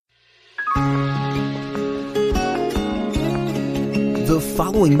The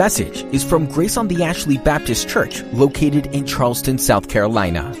following message is from Grace on the Ashley Baptist Church, located in Charleston, South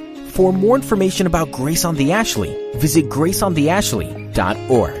Carolina. For more information about Grace on the Ashley, visit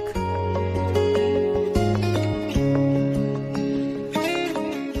graceontheashley.org.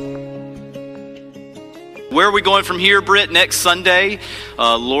 Where are we going from here, Britt? Next Sunday,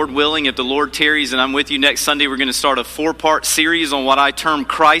 Lord willing, if the Lord tarries and I'm with you next Sunday, we're going to start a 4-part series on what I term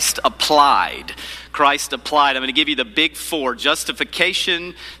Christ Applied. Christ applied. I'm going to give you the big 4: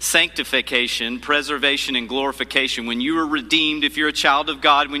 justification, sanctification, preservation, and glorification. When you are redeemed, if you're a child of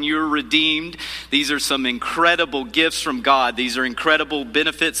God, when you are redeemed, these are some incredible gifts from God. These are incredible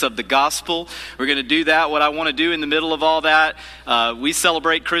benefits of the gospel. We're going to do that. What I want to do in the middle of all that, we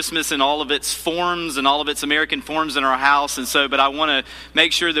celebrate Christmas in all of its forms and all of its American forms in our house. But I want to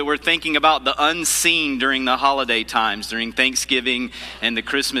make sure that we're thinking about the unseen during the holiday times, during Thanksgiving and the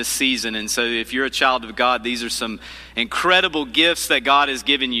Christmas season. And so if you're a child of God, these are some incredible gifts that God has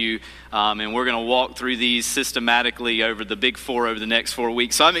given you, and we're going to walk through these systematically over the big 4 over the next 4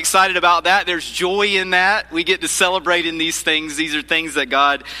 weeks. So I'm excited about that. There's joy in that. We get to celebrate in these things. These are things that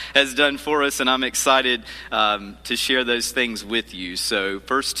God has done for us, and I'm excited to share those things with you. So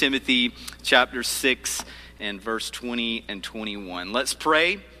 1 Timothy chapter 6 and verse 20 and 21. Let's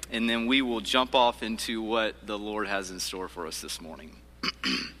pray, and then we will jump off into what the Lord has in store for us this morning.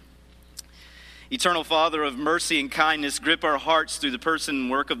 Eternal Father of mercy and kindness, grip our hearts through the person and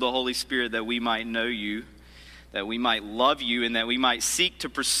work of the Holy Spirit, that we might know you, that we might love you, and that we might seek to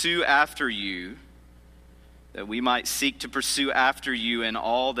pursue after you, in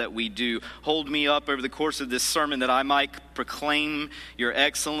all that we do. Hold me up over the course of this sermon, that I might proclaim your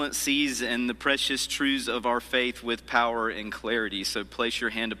excellencies and the precious truths of our faith with power and clarity. So place your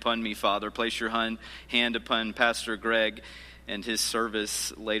hand upon me, Father. Place your hand upon Pastor Greg and his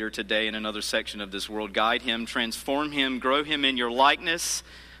service later today in another section of this world. Guide him, transform him, grow him in your likeness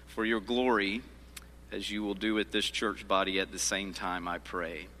for your glory, as you will do with this church body at the same time, I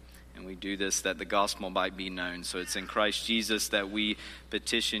pray. And we do this that the gospel might be known. So it's in Christ Jesus that we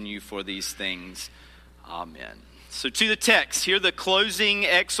petition you for these things. Amen. So to the text, here the closing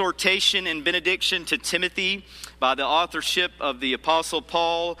exhortation and benediction to Timothy by the authorship of the Apostle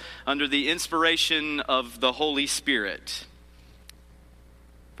Paul under the inspiration of the Holy Spirit.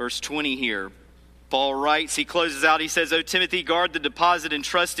 Verse 20 here, Paul writes, he closes out, he says, O Timothy, guard the deposit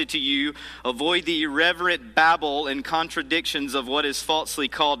entrusted to you. Avoid the irreverent babble and contradictions of what is falsely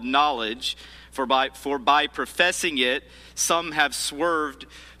called knowledge. For by professing it, some have swerved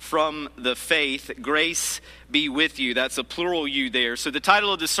from the faith. Grace be with you. That's a plural you there. So the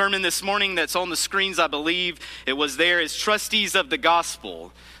title of the sermon this morning that's on the screens, I believe it was there, is Trustees of the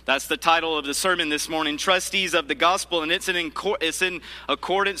Gospel. That's the title of the sermon this morning, Trustees of the Gospel, and it's in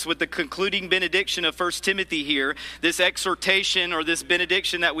accordance with the concluding benediction of 1 Timothy here. This exhortation or this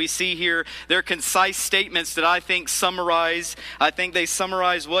benediction that we see here, they're concise statements that I think summarize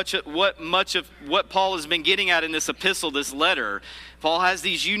much of what Paul has been getting at in this epistle, this letter. Paul has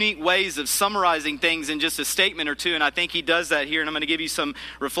these unique ways of summarizing things in just a statement or two, and I think he does that here, and I'm going to give you some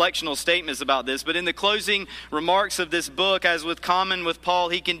reflectional statements about this. But in the closing remarks of this book, as with common with Paul,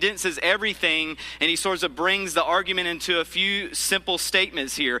 he condenses everything, and he sort of brings the argument into a few simple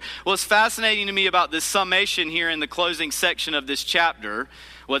statements here. What's fascinating to me about this summation here in the closing section of this chapter,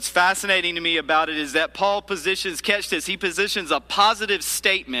 what's fascinating to me about it is that Paul positions a positive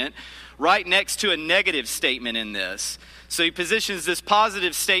statement right next to a negative statement in this. So he positions this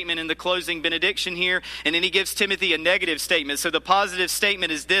positive statement in the closing benediction here, and then he gives Timothy a negative statement. So the positive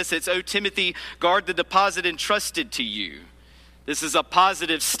statement is this: it's, O Timothy, guard the deposit entrusted to you. This is a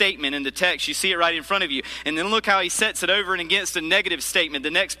positive statement in the text. You see it right in front of you. And then look how he sets it over and against a negative statement.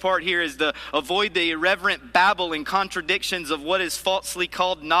 The next part here is avoid the irreverent babble and contradictions of what is falsely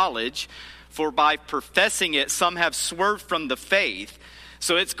called knowledge, for by professing it, some have swerved from the faith.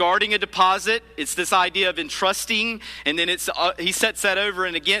 So it's guarding a deposit. It's this idea of entrusting. And then he sets that over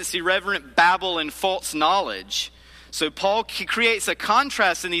and against irreverent babble and false knowledge. So Paul creates a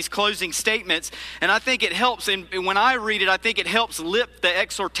contrast in these closing statements. And I think it helps. And when I read it, I think it helps lift the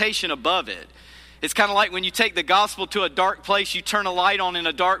exhortation above it. It's kind of like when you take the gospel to a dark place, you turn a light on in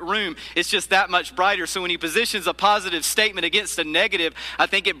a dark room, it's just that much brighter. So when he positions a positive statement against a negative, I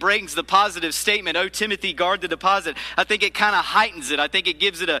think it brings the positive statement, O Timothy, guard the deposit. I think it kind of heightens it. I think it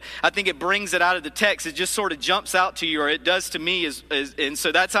brings it out of the text. It just sort of jumps out to you, or it does to me. And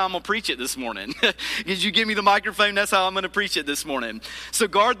so that's how I'm going to preach it this morning. Because you give me the microphone, that's how I'm going to preach it this morning. So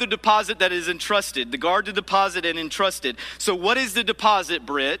guard the deposit that is entrusted. Guard the deposit and entrusted. So what is the deposit,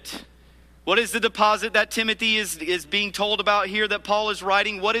 Britt? What is the deposit that Timothy is being told about here that Paul is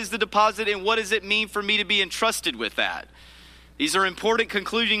writing? What is the deposit, and what does it mean for me to be entrusted with that? These are important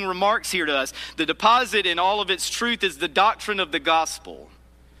concluding remarks here to us. The deposit in all of its truth is the doctrine of the gospel.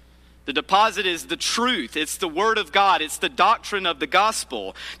 The deposit is the truth. It's the word of God. It's the doctrine of the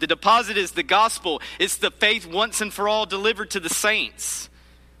gospel. The deposit is the gospel. It's the faith once and for all delivered to the saints.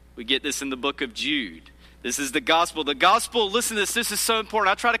 We get this in the book of Jude. This is the gospel. The gospel, listen to this, this is so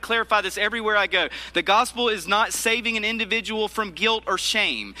important. I try to clarify this everywhere I go. The gospel is not saving an individual from guilt or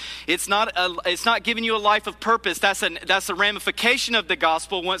shame. It's not giving you a life of purpose. That's a ramification of the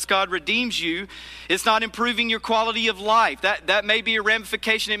gospel once God redeems you. It's not improving your quality of life. That may be a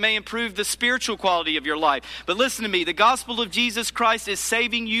ramification. It may improve the spiritual quality of your life. But listen to me, the gospel of Jesus Christ is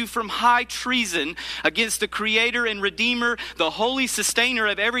saving you from high treason against the creator and redeemer, the holy sustainer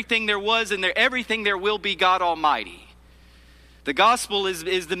of everything there was and everything there will be, God Almighty. The gospel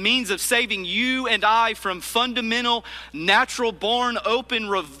is the means of saving you and I from fundamental, natural-born, open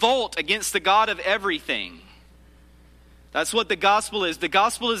revolt against the God of everything. That's what the gospel is. The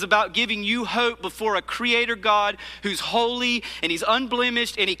gospel is about giving you hope before a creator God who's holy and he's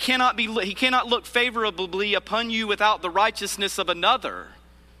unblemished and he cannot look favorably upon you without the righteousness of another.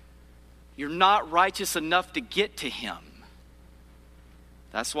 You're not righteous enough to get to him.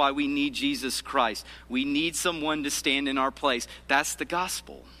 That's why we need Jesus Christ. We need someone to stand in our place. That's the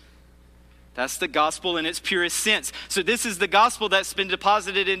gospel. That's the gospel in its purest sense. So this is the gospel that's been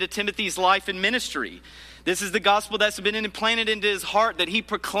deposited into Timothy's life and ministry. This is the gospel that's been implanted into his heart that he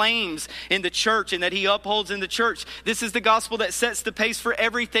proclaims in the church and that he upholds in the church. This is the gospel that sets the pace for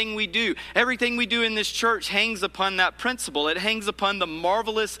everything we do. Everything we do in this church hangs upon that principle. It hangs upon the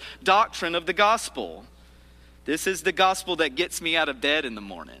marvelous doctrine of the gospel. This is the gospel that gets me out of bed in the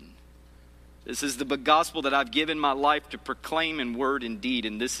morning. This is the gospel that I've given my life to proclaim in word and deed.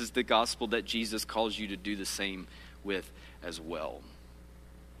 And this is the gospel that Jesus calls you to do the same with as well.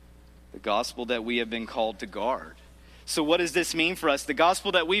 The gospel that we have been called to guard. So what does this mean for us? The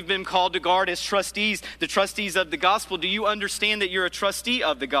gospel that we've been called to guard as trustees, the trustees of the gospel. Do you understand that you're a trustee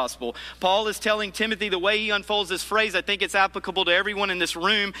of the gospel? Paul is telling Timothy, the way he unfolds this phrase, I think it's applicable to everyone in this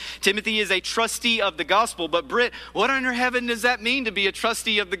room. Timothy is a trustee of the gospel. But Britt, what under heaven does that mean to be a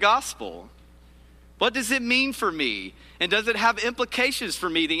trustee of the gospel? What does it mean for me? And does it have implications for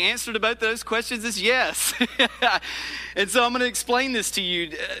me? The answer to both those questions is yes. And so I'm going to explain this to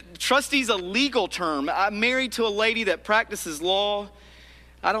you. Trustee is a legal term. I'm married to a lady that practices law.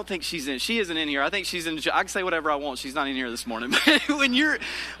 I don't think she isn't in here. I think she's in, I can say whatever I want. She's not in here this morning. when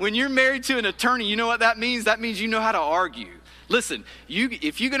you're married to an attorney, you know what that means? That means you know how to argue. Listen,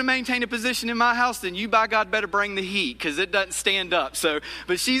 if you're going to maintain a position in my house, then you, by God, better bring the heat because it doesn't stand up.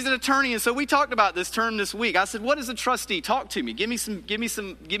 But she's an attorney, and so we talked about this term this week. I said, "What is a trustee? Talk to me.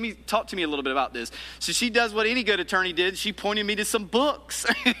 Talk to me a little bit about this." So she does what any good attorney did. She pointed me to some books.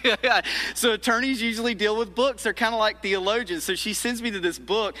 So attorneys usually deal with books. They're kind of like theologians. So she sends me to this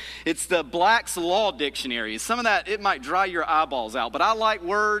book. It's the Black's Law Dictionary. Some of that, it might dry your eyeballs out, but I like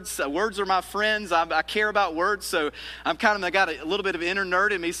words. Words are my friends. I care about words, so I got a little bit of inner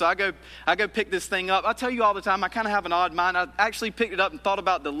nerd in me, so I go pick this thing up. I tell you all the time, I kind of have an odd mind. I actually picked it up and thought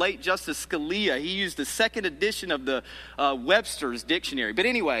about the late Justice Scalia. He used the second edition of the Webster's Dictionary. But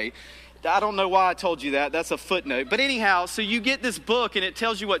anyway, I don't know why I told you that. That's a footnote. But anyhow, so you get this book and it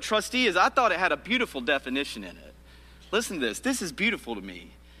tells you what trustee is. I thought it had a beautiful definition in it. Listen to this. This is beautiful to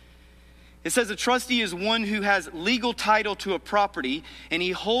me. It says a trustee is one who has legal title to a property and he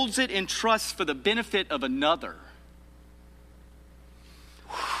holds it in trust for the benefit of another.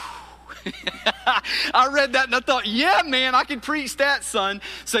 I read that and I thought, yeah, man, I can preach that, son.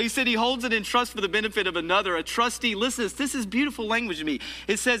 So he said he holds it in trust for the benefit of another. A trustee, listen, this is beautiful language to me.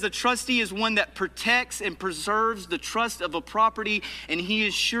 It says a trustee is one that protects and preserves the trust of a property, and he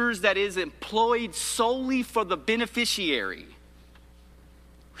assures that it is employed solely for the beneficiary.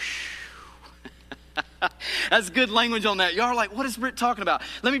 That's good language on that. Y'all are like, what is Britt talking about?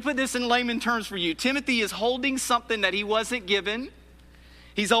 Let me put this in layman terms for you. Timothy is holding something that he wasn't given.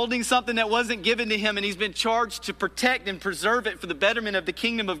 He's holding something that wasn't given to him, and he's been charged to protect and preserve it for the betterment of the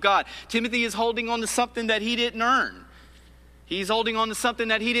kingdom of God. Timothy is holding on to something that he didn't earn. He's holding on to something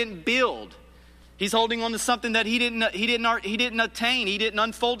that he didn't build. He's holding on to something that he didn't attain. He didn't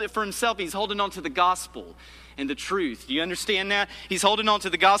unfold it for himself. He's holding on to the gospel and the truth. Do you understand that? He's holding on to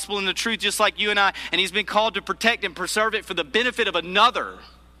the gospel and the truth just like you and I, and he's been called to protect and preserve it for the benefit of another,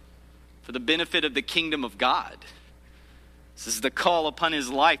 for the benefit of the kingdom of God. This is the call upon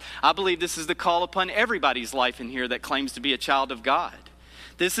his life. I believe this is the call upon everybody's life in here that claims to be a child of God.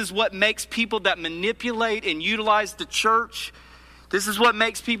 This is what makes people that manipulate and utilize the church. This is what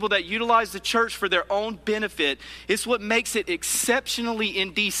makes people that utilize the church for their own benefit. It's what makes it exceptionally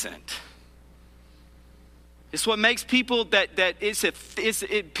indecent. It's what makes people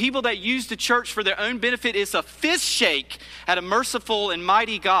people that use the church for their own benefit. It's a fist shake at a merciful and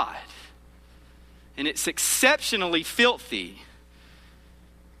mighty God. And it's exceptionally filthy.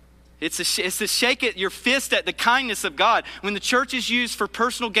 It's a shake at your fist at the kindness of God. When the church is used for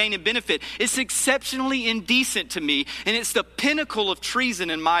personal gain and benefit, it's exceptionally indecent to me, and it's the pinnacle of treason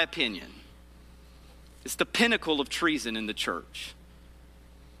in my opinion. It's the pinnacle of treason in the church.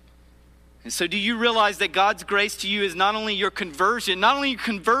 And so do you realize that God's grace to you is not only your conversion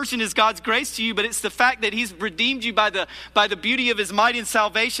is God's grace to you, but it's the fact that he's redeemed you by the beauty of his might and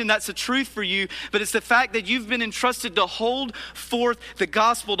salvation. That's the truth for you. But it's the fact that you've been entrusted to hold forth the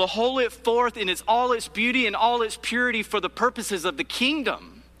gospel, to hold it forth in all its beauty and all its purity for the purposes of the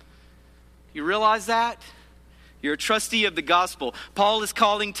kingdom. You realize that? You're a trustee of the gospel. Paul is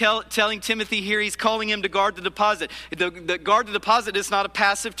telling Timothy here, he's calling him to guard the deposit. The guard the deposit is not a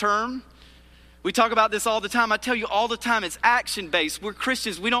passive term. We talk about this all the time. I tell you all the time, it's action-based. We're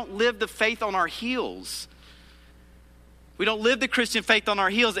Christians. We don't live the faith on our heels. We don't live the Christian faith on our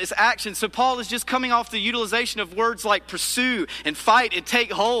heels. It's action. So Paul is just coming off the utilization of words like pursue and fight and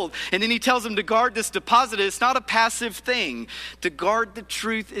take hold. And then he tells them to guard this deposit. It's not a passive thing. To guard the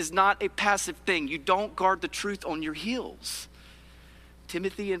truth is not a passive thing. You don't guard the truth on your heels.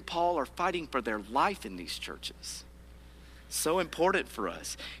 Timothy and Paul are fighting for their life in these churches. So important for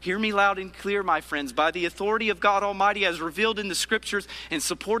us. Hear me loud and clear, my friends. By the authority of God Almighty as revealed in the scriptures and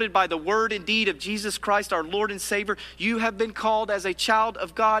supported by the word and deed of Jesus Christ, our Lord and Savior, you have been called as a child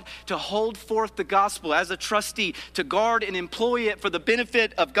of God to hold forth the gospel as a trustee, to guard and employ it for the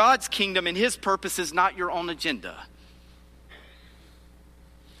benefit of God's kingdom and his purposes, not your own agenda.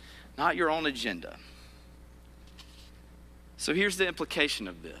 Not your own agenda. So here's the implication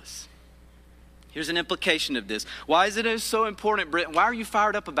of this. Here's an implication of this. Why is it so important, Britt? Why are you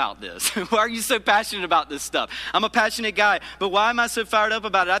fired up about this? Why are you so passionate about this stuff? I'm a passionate guy, but why am I so fired up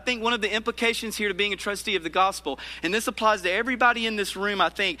about it? I think one of the implications here to being a trustee of the gospel, and this applies to everybody in this room, I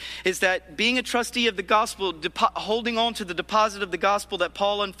think, is that being a trustee of the gospel, holding on to the deposit of the gospel that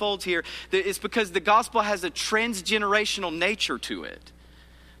Paul unfolds here, is because the gospel has a transgenerational nature to it.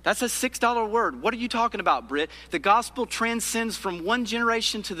 That's a $6 word. What are you talking about, Britt? The gospel transcends from one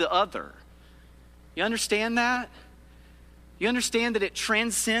generation to the other. You understand that? You understand that it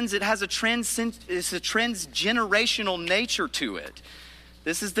transcends, it's a transgenerational nature to it.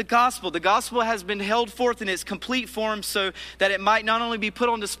 This is the gospel. The gospel has been held forth in its complete form so that it might not only be put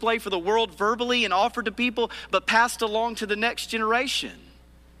on display for the world verbally and offered to people, but passed along to the next generation.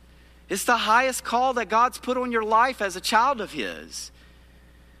 It's the highest call that God's put on your life as a child of his.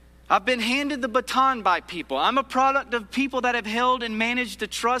 I've been handed the baton by people. I'm a product of people that have held and managed the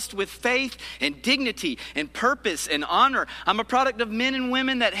trust with faith and dignity and purpose and honor. I'm a product of men and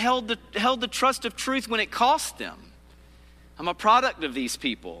women that held the trust of truth when it cost them. I'm a product of these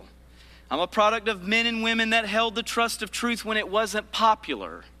people. I'm a product of men and women that held the trust of truth when it wasn't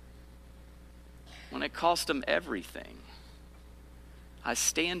popular, when it cost them everything. I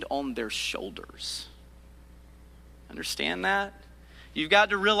stand on their shoulders. Understand that? You've got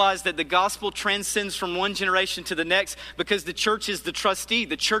to realize that the gospel transcends from one generation to the next because the church is the trustee.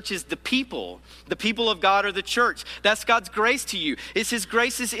 The church is the people. The people of God are the church. That's God's grace to you. It's his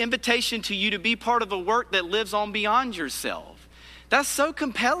grace's invitation to you to be part of a work that lives on beyond yourself. That's so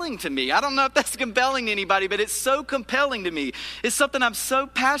compelling to me. I don't know if that's compelling to anybody, but it's so compelling to me. It's something I'm so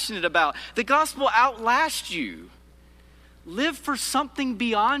passionate about. The gospel outlasts you. Live for something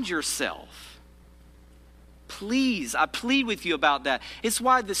beyond yourself. Please, I plead with you about that. It's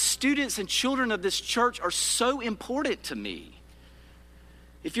why the students and children of this church are so important to me.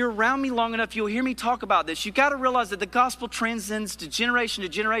 If you're around me long enough, you'll hear me talk about this. You've got to realize that the gospel transcends to generation.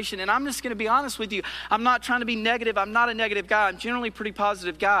 And I'm just going to be honest with you. I'm not trying to be negative. I'm not a negative guy. I'm generally a pretty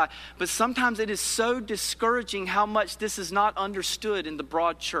positive guy. But sometimes it is so discouraging how much this is not understood in the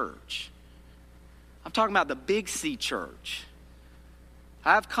broad church. I'm talking about the big C church.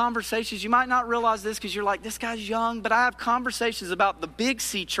 I have conversations, you might not realize this because you're like, this guy's young, but I have conversations about the big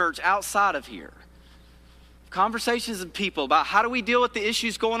C church outside of here. Conversations with people about how do we deal with the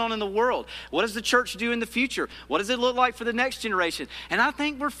issues going on in the world? What does the church do in the future? What does it look like for the next generation? And I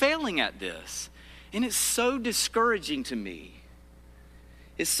think we're failing at this. And it's so discouraging to me.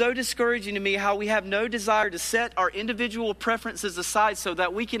 It's so discouraging to me how we have no desire to set our individual preferences aside so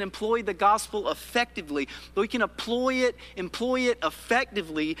that we can employ the gospel effectively. We can employ it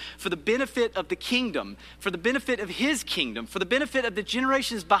effectively for the benefit of the kingdom, for the benefit of his kingdom, for the benefit of the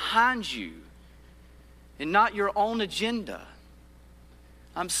generations behind you, and not your own agenda.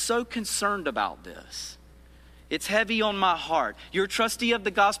 I'm so concerned about this. It's heavy on my heart. You're a trustee of the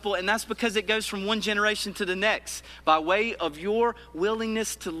gospel, and that's because it goes from one generation to the next by way of your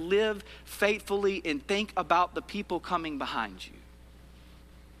willingness to live faithfully and think about the people coming behind you.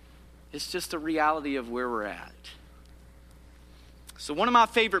 It's just a reality of where we're at. So one of my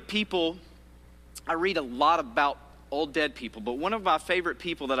favorite people, I read a lot about old dead people, but one of my favorite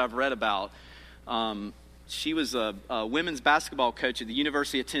people that I've read about, she was a women's basketball coach at the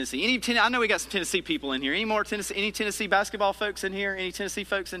University of Tennessee. I know we got some Tennessee people in here. Any Tennessee basketball folks in here? Any Tennessee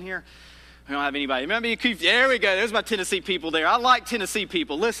folks in here? We don't have anybody. There we go. There's my Tennessee people there. I like Tennessee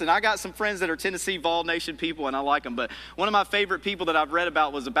people. Listen, I got some friends that are Tennessee Vol Nation people, and I like them. But one of my favorite people that I've read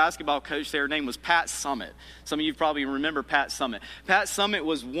about was a basketball coach there. Her name was Pat Summitt. Some of you probably remember Pat Summitt. Pat Summitt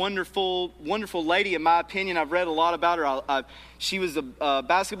was wonderful, wonderful lady, in my opinion. I've read a lot about her. She was a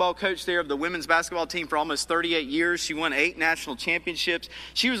basketball coach there of the women's basketball team for almost 38 years. She won 8 national championships.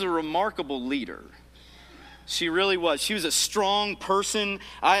 She was a remarkable leader. She really was. She was a strong person.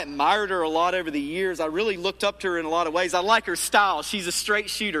 I admired her a lot over the years. I really looked up to her in a lot of ways. I like her style. She's a straight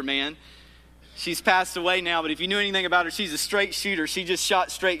shooter, man. She's passed away now, but if you knew anything about her, she's a straight shooter. She just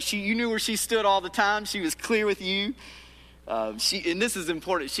shot straight. You knew where she stood all the time. She was clear with you. And this is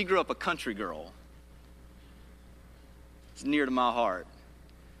important. She grew up a country girl. It's near to my heart.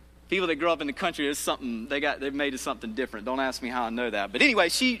 People that grow up in the country, there's something they've made it something different. Don't ask me how I know that. But anyway,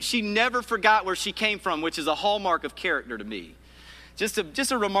 she never forgot where she came from, which is a hallmark of character to me. Just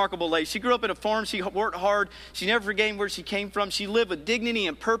a remarkable lady. She grew up in a farm. She worked hard. She never forgot where she came from. She lived with dignity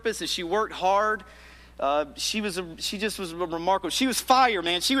and purpose, and she worked hard. She just was remarkable. She was fire,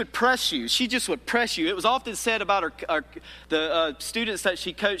 man. She would press you. She just would press you. It was often said about the students that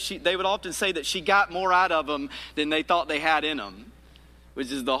she coached. They would often say that she got more out of them than they thought they had in them, which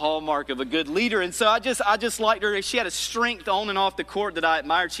is the hallmark of a good leader. And so I just liked her. She had a strength on and off the court that I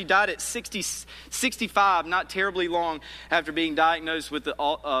admired. She died at 65, not terribly long after being diagnosed with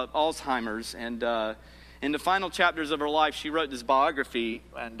Alzheimer's. And in the final chapters of her life, she wrote this biography,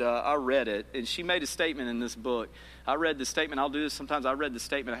 and I read it. And she made a statement in this book. I read the statement. I'll do this sometimes. I read the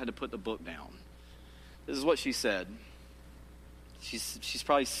statement. I had to put the book down. This is what she said. She's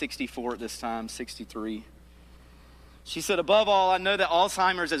probably 64 at this time, 63. She said, above all, I know that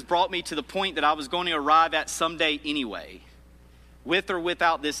Alzheimer's has brought me to the point that I was going to arrive at someday anyway. With or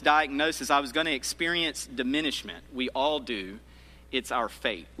without this diagnosis, I was going to experience diminishment. We all do. It's our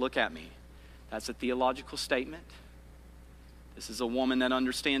fate. Look at me. That's a theological statement. This is a woman that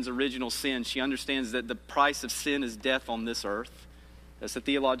understands original sin. She understands that the price of sin is death on this earth. That's a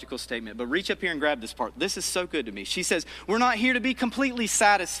theological statement. But reach up here and grab this part. This is so good to me. She says, we're not here to be completely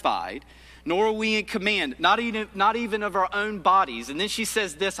satisfied, nor are we in command, not even of our own bodies. And then she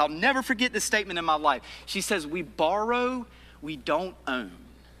says this, I'll never forget this statement in my life. She says, we borrow, we don't own.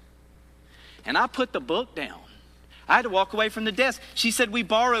 And I put the book down. I had to walk away from the desk. She said, we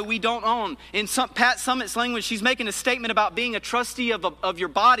borrow, we don't own. In Pat Summitt's language, she's making a statement about being a trustee of your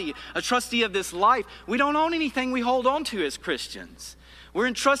body, a trustee of this life. We don't own anything we hold on to as Christians. We're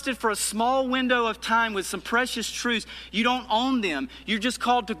entrusted for a small window of time with some precious truths. You don't own them. You're just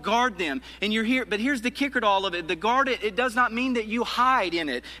called to guard them. And you're here. But here's the kicker to all of it. To guard it, it does not mean that you hide in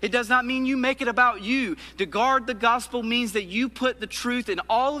it. It does not mean you make it about you. To guard the gospel means that you put the truth in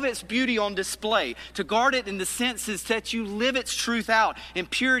all of its beauty on display. To guard it in the sense is that you live its truth out in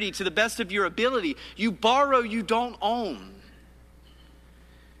purity to the best of your ability. You borrow, you don't own.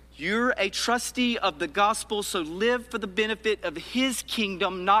 You're a trustee of the gospel, so live for the benefit of his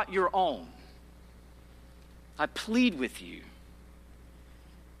kingdom, not your own. I plead with you.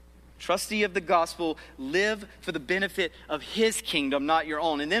 Trustee of the gospel, live for the benefit of his kingdom, not your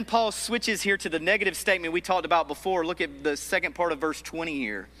own. And then Paul switches here to the negative statement we talked about before. Look at the second part of verse 20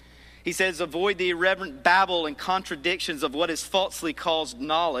 here. He says, avoid the irreverent babble and contradictions of what is falsely called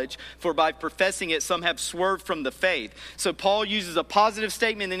knowledge, for by professing it, some have swerved from the faith. So Paul uses a positive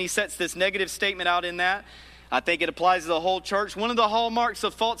statement, and then he sets this negative statement out in that. I think it applies to the whole church. One of the hallmarks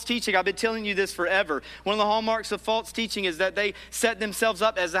of false teaching, I've been telling you this forever. One of the hallmarks of false teaching is that they set themselves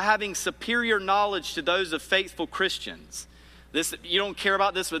up as having superior knowledge to those of faithful Christians. This, you don't care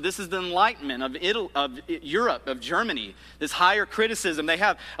about this, but this is the Enlightenment of Europe, of Germany. This higher criticism. They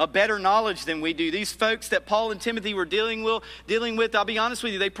have a better knowledge than we do. These folks that Paul and Timothy were dealing with, I'll be honest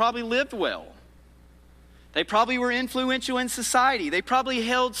with you, they probably lived well. They probably were influential in society. They probably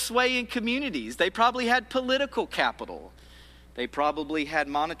held sway in communities. They probably had political capital. They probably had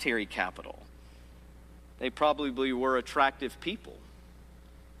monetary capital. They probably were attractive people.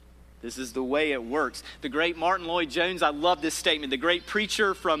 This is the way it works. The great Martin Lloyd-Jones, I love this statement. The great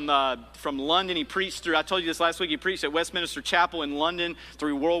preacher from London, he preached through, I told you this last week, he preached at Westminster Chapel in London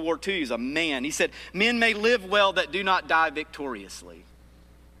through World War II. He's a man. He said, men may live well that do not die victoriously.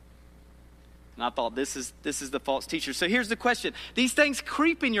 And I thought, this is the false teacher. So here's the question. These things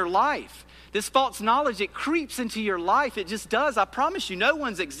creep in your life. This false knowledge, it creeps into your life. It just does. I promise you, no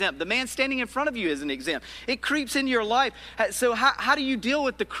one's exempt. The man standing in front of you isn't exempt. It creeps into your life. So how do you deal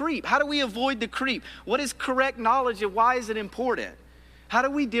with the creep? How do we avoid the creep? What is correct knowledge and why is it important? How do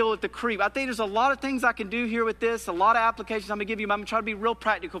we deal with the creep? I think there's a lot of things I can do here with this, a lot of applications I'm going to give you. I'm going to try to be real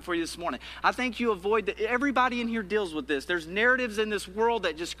practical for you this morning. I think you avoid that. Everybody in here deals with this. There's narratives in this world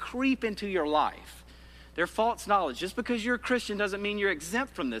that just creep into your life. They're false knowledge. Just because you're a Christian doesn't mean you're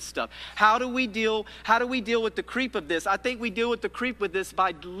exempt from this stuff. How do we deal with the creep of this? I think we deal with the creep with this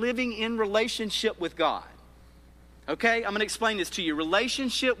by living in relationship with God. Okay? I'm going to explain this to you.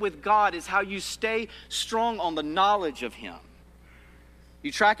 Relationship with God is how you stay strong on the knowledge of Him.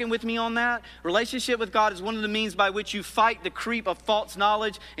 You tracking with me on that? Relationship with God is one of the means by which you fight the creep of false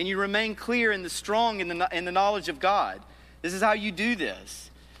knowledge and you remain clear and strong in the knowledge of God. This is how you do this.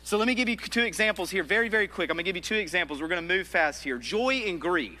 So let me give you two examples here very, very quick. I'm going to give you two examples. We're going to move fast here. Joy and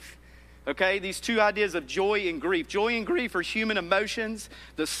grief. Okay, these two ideas of joy and grief. Joy and grief are human emotions.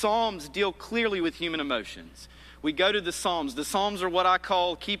 The Psalms deal clearly with human emotions. We go to the Psalms. The Psalms are what I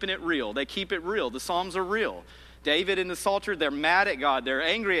call keeping it real. They keep it real. The Psalms are real. David in the Psalter, they're mad at God. They're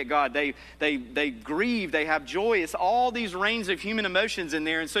angry at God. They grieve. They have joy. It's all these range of human emotions in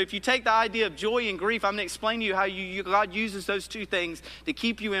there. And so if you take the idea of joy and grief, I'm going to explain to you how God uses those two things to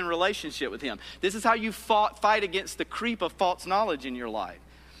keep you in relationship with Him. This is how you fight against the creep of false knowledge in your life.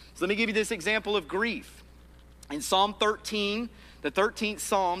 So let me give you this example of grief. In Psalm 13, the 13th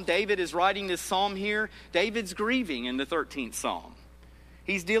Psalm, David is writing this psalm here. David's grieving in the 13th Psalm.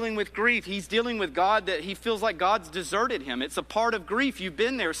 He's dealing with grief. He's dealing with God that he feels like God's deserted him. It's a part of grief. You've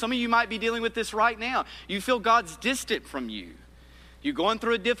been there. Some of you might be dealing with this right now. You feel God's distant from you. You're going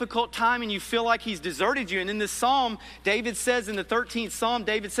through a difficult time and you feel like He's deserted you. And in this psalm, David says, in the 13th Psalm,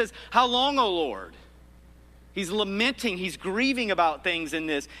 David says, "How long, O Lord?" He's lamenting, he's grieving about things in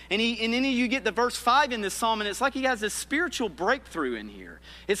this. And then you get the verse 5 in this psalm, and it's like he has a spiritual breakthrough in here.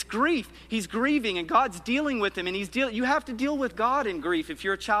 It's grief. He's grieving, and God's dealing with him. And you have to deal with God in grief. If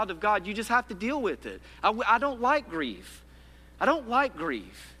you're a child of God, you just have to deal with it. I don't like grief. I don't like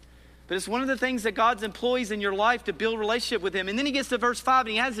grief. But it's one of the things that God employs in your life to build a relationship with Him. And then he gets to verse 5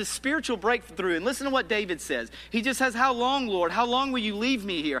 and he has this spiritual breakthrough. And listen to what David says. He just says, "How long, Lord? How long will you leave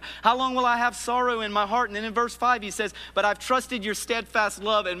me here? How long will I have sorrow in my heart?" And then in verse 5 he says, "But I've trusted your steadfast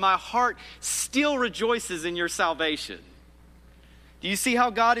love and my heart still rejoices in your salvation." Do you see how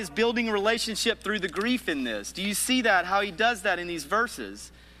God is building a relationship through the grief in this? Do you see that, how He does that in these verses?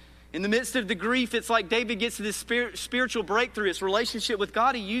 In the midst of the grief, it's like David gets to this spiritual breakthrough. It's relationship with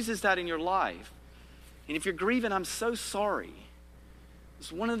God. He uses that in your life. And if you're grieving, I'm so sorry.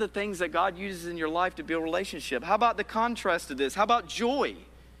 It's one of the things that God uses in your life to build relationship. How about the contrast of this? How about joy?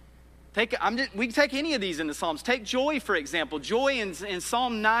 We can take any of these in the Psalms. Take joy, for example. Joy in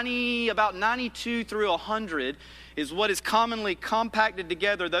Psalm 90, about 92 through 100, is what is commonly compacted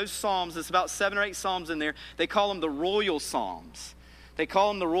together. Those Psalms, there's about 7 or 8 Psalms in there. They call them the royal Psalms. They call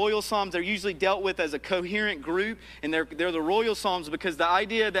them the royal Psalms. They're usually dealt with as a coherent group, and they're the royal Psalms because the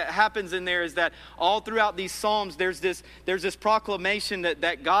idea that happens in there is that all throughout these Psalms, there's this proclamation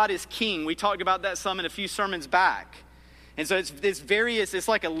that God is king. We talked about that some in a few sermons back. And so it's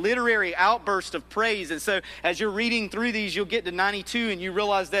like a literary outburst of praise. And so as you're reading through these, you'll get to 92 and you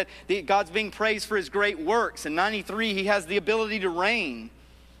realize that God's being praised for His great works. In 93, He has the ability to reign.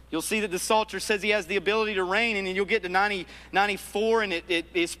 You'll see that the Psalter says He has the ability to reign, and then you'll get to 94, and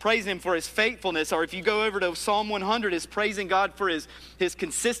it's praising Him for His faithfulness. Or if you go over to Psalm 100, it's praising God for His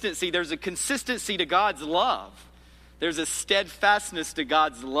consistency. There's a consistency to God's love. There's a steadfastness to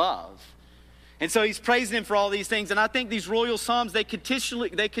God's love. And so He's praising Him for all these things. And I think these royal Psalms, they continually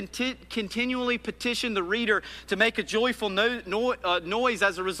petition the reader to make a joyful noise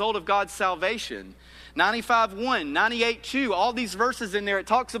as a result of God's salvation. 95:1, 98:2, all these verses in there, it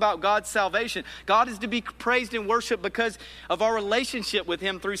talks about God's salvation. God is to be praised and worshiped because of our relationship with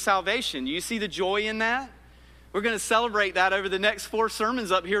Him through salvation. Do you see the joy in that? We're going to celebrate that over the next 4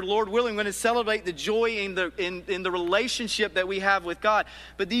 sermons up here, Lord willing. We're going to celebrate the joy in the relationship that we have with God.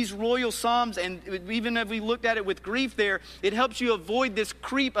 But these royal Psalms, and even if we looked at it with grief there, it helps you avoid this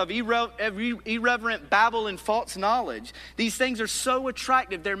creep of irreverent babble and false knowledge. These things are so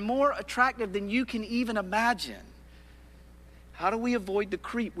attractive. They're more attractive than you can even imagine. How do we avoid the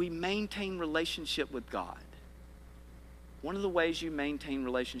creep? We maintain relationship with God. one of the ways you maintain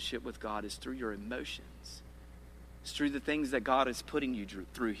relationship with God is through your emotions. It's through the things that God is putting you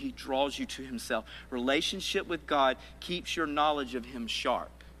through. He draws you to himself. Relationship with God keeps your knowledge of him sharp.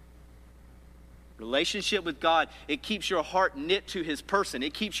 Relationship with God, it keeps your heart knit to his person.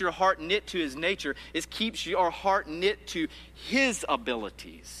 It keeps your heart knit to his nature. It keeps your heart knit to his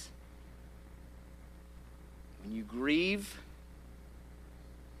abilities. When you grieve,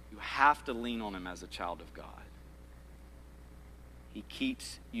 you have to lean on him as a child of God. He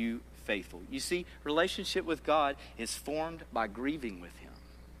keeps you faithful. You see, relationship with God is formed by grieving with him.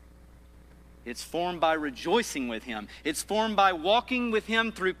 It's formed by rejoicing with him. It's formed by walking with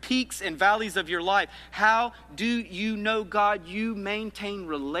him through peaks and valleys of your life. How do you know God? You maintain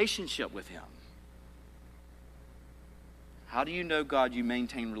relationship with him. How do you know God? You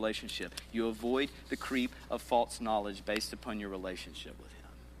maintain relationship. You avoid the creep of false knowledge based upon your relationship with him.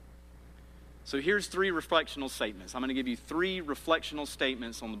 So here's 3 reflectional statements. I'm going to give you 3 reflectional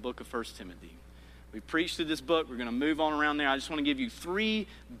statements on the book of 1 Timothy. We've preached through this book. We're going to move on around there. I just want to give you 3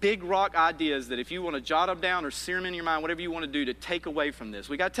 big rock ideas that if you want to jot them down or sear them in your mind, whatever you want to do to take away from this.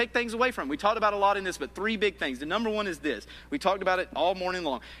 We got to take things away from it. We talked about a lot in this, but 3 big things. The number 1 is this. We talked about it all morning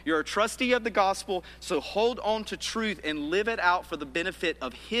long. You're a trustee of the gospel, so hold on to truth and live it out for the benefit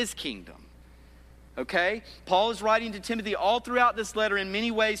of his kingdom. Okay? Paul is writing to Timothy all throughout this letter in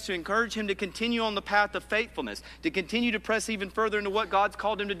many ways to encourage him to continue on the path of faithfulness, to continue to press even further into what God's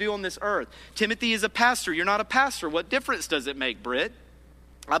called him to do on this earth. Timothy is a pastor. You're not a pastor. What difference does it make, Britt?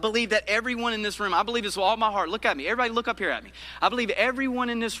 I believe that everyone in this room, I believe this with all my heart. Look at me. Everybody look up here at me. I believe everyone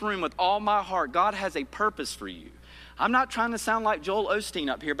in this room with all my heart, God has a purpose for you. I'm not trying to sound like Joel Osteen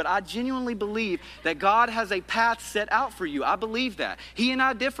up here, but I genuinely believe that God has a path set out for you. I believe that. He and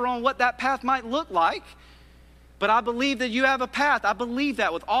I differ on what that path might look like, but I believe that you have a path. I believe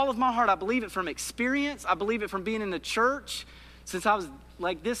that with all of my heart. I believe it from experience. I believe it from being in the church since I was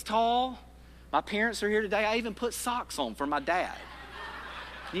like this tall. My parents are here today. I even put socks on for my dad.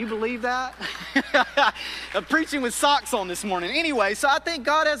 Can you believe that? I'm preaching with socks on this morning. Anyway, so I think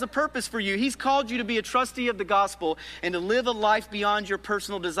God has a purpose for you. He's called you to be a trustee of the gospel and to live a life beyond your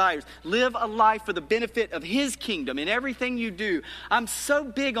personal desires. Live a life for the benefit of his kingdom in everything you do. I'm so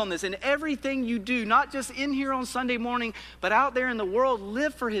big on this. In everything you do, not just in here on Sunday morning, but out there in the world,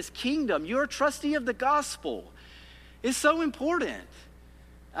 live for his kingdom. You're a trustee of the gospel. It's so important.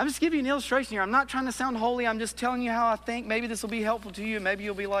 I'm just giving you an illustration here. I'm not trying to sound holy. I'm just telling you how I think. Maybe this will be helpful to you. Maybe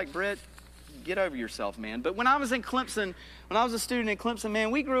you'll be like, Britt, get over yourself, man. But when I was in Clemson, when I was a student in Clemson, man,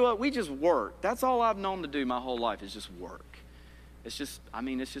 we grew up, we just worked. That's all I've known to do my whole life is just work. It's just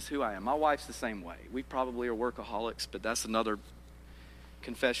who I am. My wife's the same way. We probably are workaholics, but that's another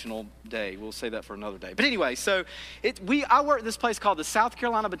confessional day. We'll say that for another day. But anyway, so I worked at this place called the South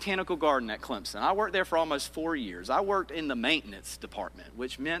Carolina Botanical Garden at Clemson. I worked there for almost 4 years. I worked in the maintenance department,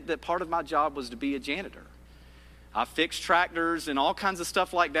 which meant that part of my job was to be a janitor. I fixed tractors and all kinds of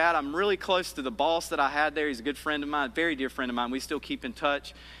stuff like that. I'm really close to the boss that I had there. He's a good friend of mine, very dear friend of mine. We still keep in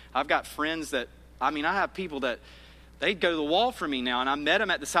touch. I've got friends that, I have people that they'd go to the wall for me now, and I met them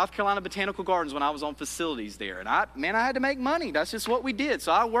at the South Carolina Botanical Gardens when I was on facilities there. And I had to make money. That's just what we did.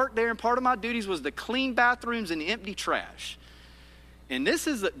 So I worked there, and part of my duties was to clean bathrooms and empty trash. And this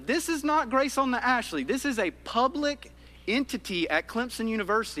is not Grace on the Ashley. This is a public entity at Clemson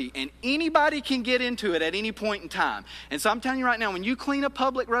University, and anybody can get into it at any point in time. And so I'm telling you right now, when you clean a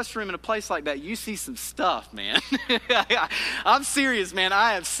public restroom in a place like that, you see some stuff, man. I'm serious, man.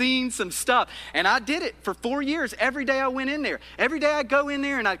 I have seen some stuff, and I did it for 4 years. Every day I went in there. Every day I'd go in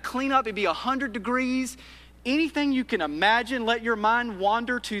there and I'd clean up. It'd be 100 degrees. Anything you can imagine, let your mind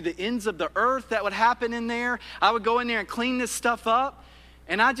wander to the ends of the earth that would happen in there. I would go in there and clean this stuff up.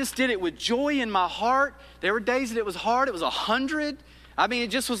 And I just did it with joy in my heart. There were days that it was hard. It was 100. It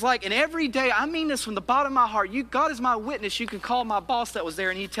just was like, and every day, I mean this from the bottom of my heart. God is my witness. You can call my boss that was there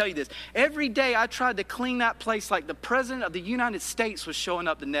and he'd tell you this. Every day I tried to clean that place like the President of the United States was showing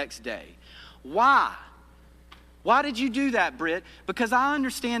up the next day. Why? Why did you do that, Britt? Because I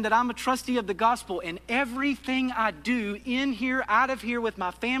understand that I'm a trustee of the gospel, and everything I do in here, out of here, with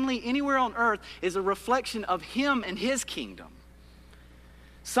my family, anywhere on earth, is a reflection of him and his kingdom.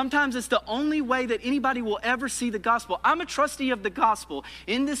 Sometimes it's the only way that anybody will ever see the gospel. I'm a trustee of the gospel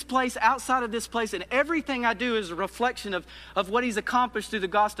in this place, outside of this place, and everything I do is a reflection of what he's accomplished through the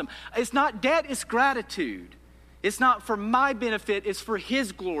gospel. It's not debt, it's gratitude. It's not for my benefit, it's for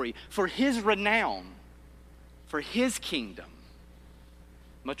his glory, for his renown, for his kingdom.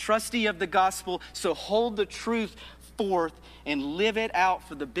 I'm a trustee of the gospel, so hold the truth forth and live it out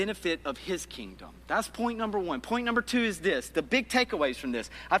for the benefit of his kingdom. That's point number 1. Point number 2 is this, the big takeaways from this.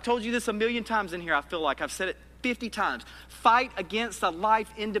 I've told you this a million times in here. I feel like I've said it 50 times. Fight against a life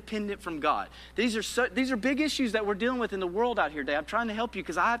independent from God. These are big issues that we're dealing with in the world out here today. I'm trying to help you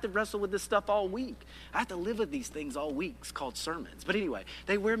because I have to wrestle with this stuff all week. I have to live with these things all week. It's called sermons. But anyway,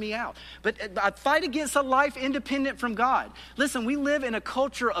 they wear me out. But I fight against a life independent from God. Listen, we live in a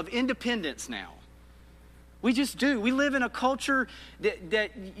culture of independence now. We just do. We live in a culture that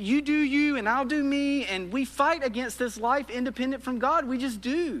you do you and I'll do me, and we fight against this life independent from God. We just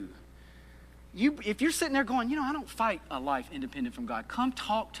do. If you're sitting there going, I don't fight a life independent from God, come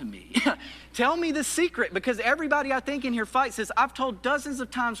talk to me. Tell me the secret, because everybody I think in here fights this. I've told dozens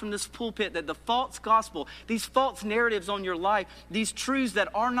of times from this pulpit that the false gospel, these false narratives on your life, these truths that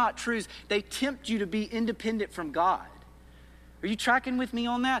are not truths, they tempt you to be independent from God. Are you tracking with me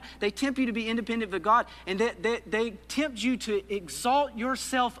on that? They tempt you to be independent of God, and they tempt you to exalt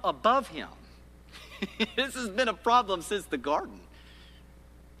yourself above Him. This has been a problem since the garden.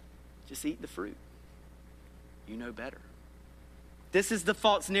 Just eat the fruit. You know better. This is the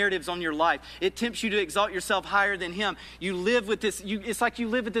false narratives on your life. It tempts you to exalt yourself higher than Him. You live with this, it's like you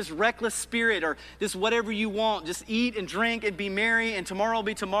live with this reckless spirit, or this whatever you want. Just eat and drink and be merry, and tomorrow will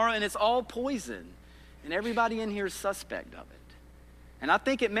be tomorrow, and it's all poison. And everybody in here is suspect of it. And I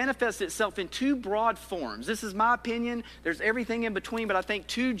think it manifests itself in two broad forms. This is my opinion. There's everything in between, but I think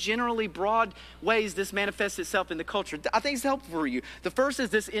two generally broad ways this manifests itself in the culture. I think it's helpful for you. The first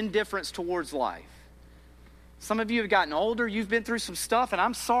is this indifference towards life. Some of you have gotten older. You've been through some stuff, and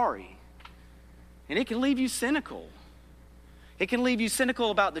I'm sorry. And it can leave you cynical. It can leave you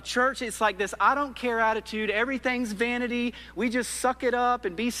cynical about the church. It's like this I don't care attitude. Everything's vanity. We just suck it up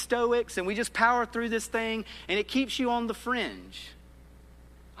and be stoics, and we just power through this thing, and it keeps you on the fringe.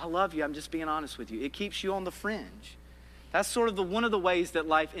 I love you. I'm just being honest with you. It keeps you on the fringe. That's sort of one of the ways that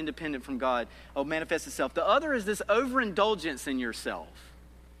life independent from God manifests itself. The other is this overindulgence in yourself.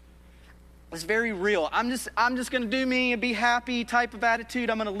 It's very real. I'm just going to do me and be happy type of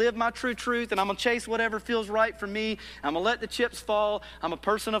attitude. I'm going to live my true truth, and I'm going to chase whatever feels right for me. I'm going to let the chips fall. I'm a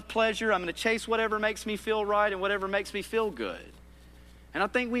person of pleasure. I'm going to chase whatever makes me feel right and whatever makes me feel good. And I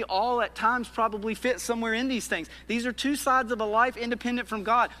think we all at times probably fit somewhere in these things. These are two sides of a life independent from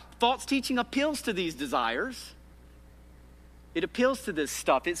God. False teaching appeals to these desires. It appeals to this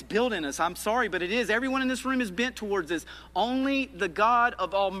stuff. It's built in us. I'm sorry, but it is. Everyone in this room is bent towards this. Only the God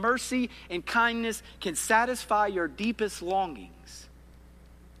of all mercy and kindness can satisfy your deepest longings.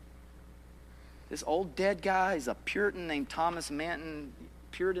 This old dead guy is a Puritan named Thomas Manton.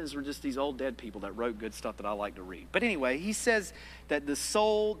 Puritans were just these old dead people that wrote good stuff that I like to read. But anyway, he says that the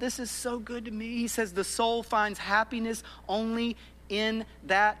soul, this is so good to me. He says the soul finds happiness only in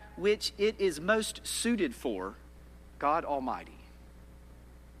that which it is most suited for, God Almighty.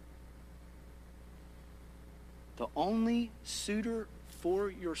 The only suitor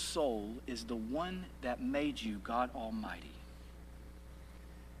for your soul is the one that made you, God Almighty.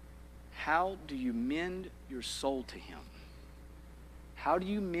 How do you mend your soul to Him? How do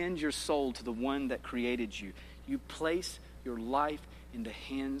you mend your soul to the one that created you? You place your life in the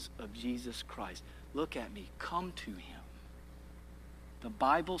hands of Jesus Christ. Look at me. Come to Him. The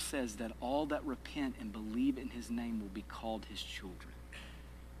Bible says that all that repent and believe in His name will be called His children.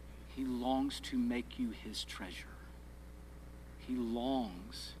 He longs to make you His treasure. He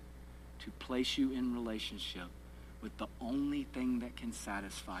longs to place you in relationship with the only thing that can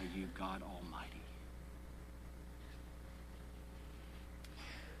satisfy you, God Almighty.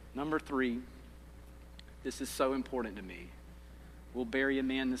 Number 3, this is so important to me. We'll bury a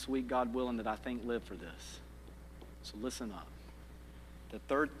man this week, God willing, that I think lived for this. So listen up. The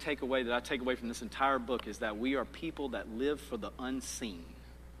third takeaway that I take away from this entire book is that we are people that live for the unseen.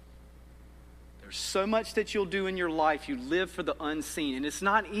 There's so much that you'll do in your life. You live for the unseen, and it's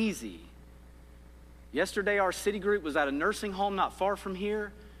not easy. Yesterday, our city group was at a nursing home not far from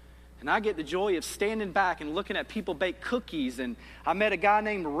here. And I get the joy of standing back and looking at people bake cookies. And I met a guy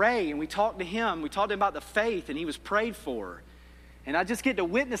named Ray, and we talked to him. We talked to him about the faith, and he was prayed for. And I just get to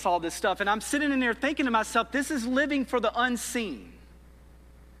witness all this stuff. And I'm sitting in there thinking to myself, this is living for the unseen.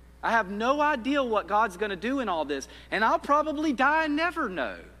 I have no idea what God's going to do in all this. And I'll probably die and never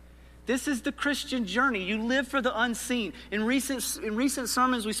know. This is the Christian journey. You live for the unseen. In recent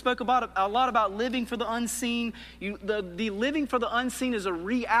sermons, we spoke about a lot about living for the unseen. The living for the unseen is a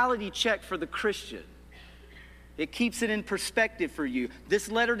reality check for the Christian. It keeps it in perspective for you. This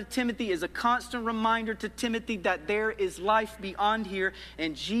letter to Timothy is a constant reminder to Timothy that there is life beyond here.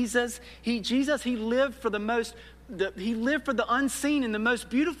 And Jesus, he lived for he lived for the unseen in the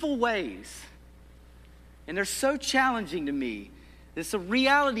most beautiful ways. And they're so challenging to me. It's a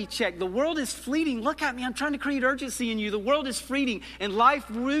reality check. The world is fleeting. Look at me. I'm trying to create urgency in you. The world is fleeting, and life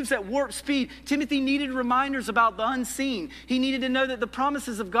moves at warp speed. Timothy needed reminders about the unseen. He needed to know that the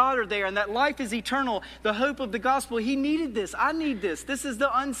promises of God are there and that life is eternal, the hope of the gospel. He needed this. I need this. This is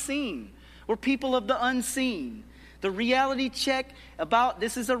the unseen. We're people of the unseen. The reality check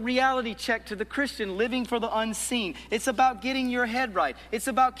this is a reality check to the Christian living for the unseen. It's about getting your head right. It's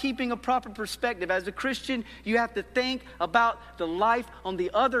about keeping a proper perspective. As a Christian, you have to think about the life on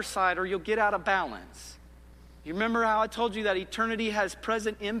the other side or you'll get out of balance. You remember how I told you that eternity has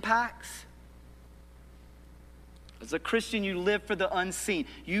present impacts? As a Christian, you live for the unseen.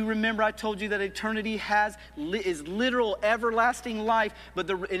 You remember I told you that eternity is literal, everlasting life,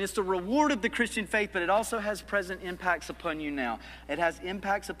 and it's the reward of the Christian faith, but it also has present impacts upon you now. It has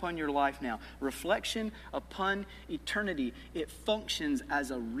impacts upon your life now. Reflection upon eternity. It functions as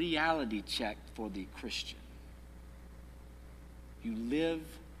a reality check for the Christian. You live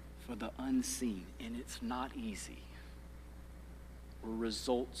for the unseen, and it's not easy. We're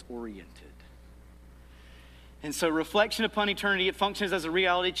results-oriented. And so reflection upon eternity, it functions as a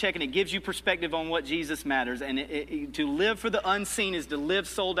reality check, and it gives you perspective on what Jesus matters. And to live for the unseen is to live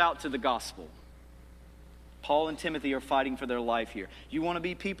sold out to the gospel. Paul and Timothy are fighting for their life here. You want to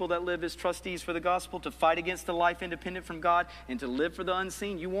be people that live as trustees for the gospel, to fight against the life independent from God, and to live for the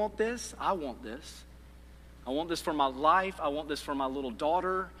unseen? You want this? I want this. I want this for my life. I want this for my little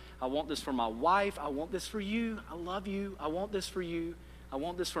daughter. I want this for my wife. I want this for you. I love you. I want this for you. I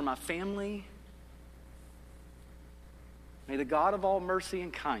want this for my family. May the God of all mercy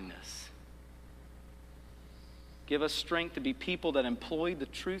and kindness give us strength to be people that employ the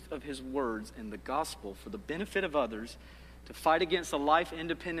truth of his words and the gospel for the benefit of others, to fight against a life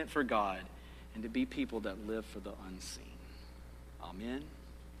independent for God, and to be people that live for the unseen. Amen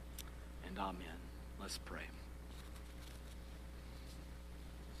and amen. Let's pray.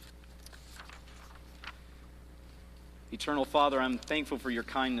 Eternal Father, I'm thankful for your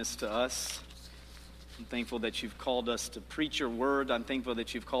kindness to us. I'm thankful that you've called us to preach your word. I'm thankful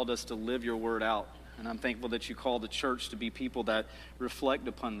that you've called us to live your word out. And I'm thankful that you call the church to be people that reflect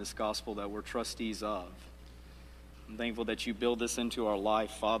upon this gospel that we're trustees of. I'm thankful that you build this into our life,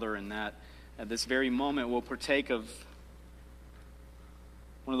 Father, and that at this very moment we'll partake of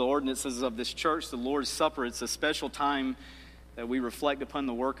one of the ordinances of this church, the Lord's Supper. It's a special time that we reflect upon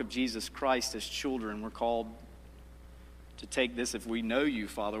the work of Jesus Christ as children. We're called to take this if we know you,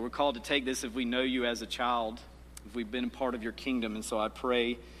 Father. We're called to take this if we know you as a child, if we've been a part of your kingdom. And so I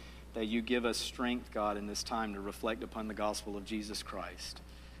pray that you give us strength, God, in this time to reflect upon the gospel of Jesus Christ.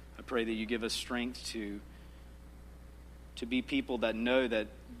 I pray that you give us strength to be people that know that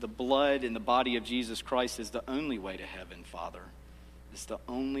the blood and the body of Jesus Christ is the only way to heaven, Father. It's the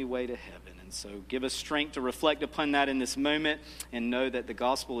only way to heaven. And so give us strength to reflect upon that in this moment and know that the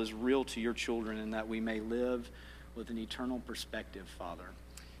gospel is real to your children and that we may live with an eternal perspective, Father,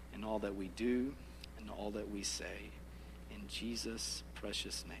 in all that we do and all that we say. In Jesus'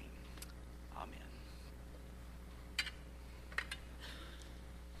 precious name, amen.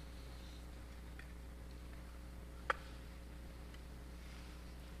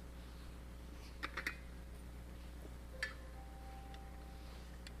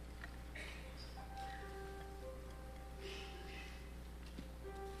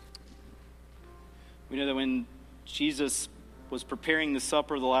 We know that when Jesus was preparing the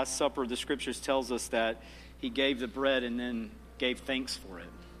supper, the Last Supper, the Scriptures tells us that he gave the bread and then gave thanks for it.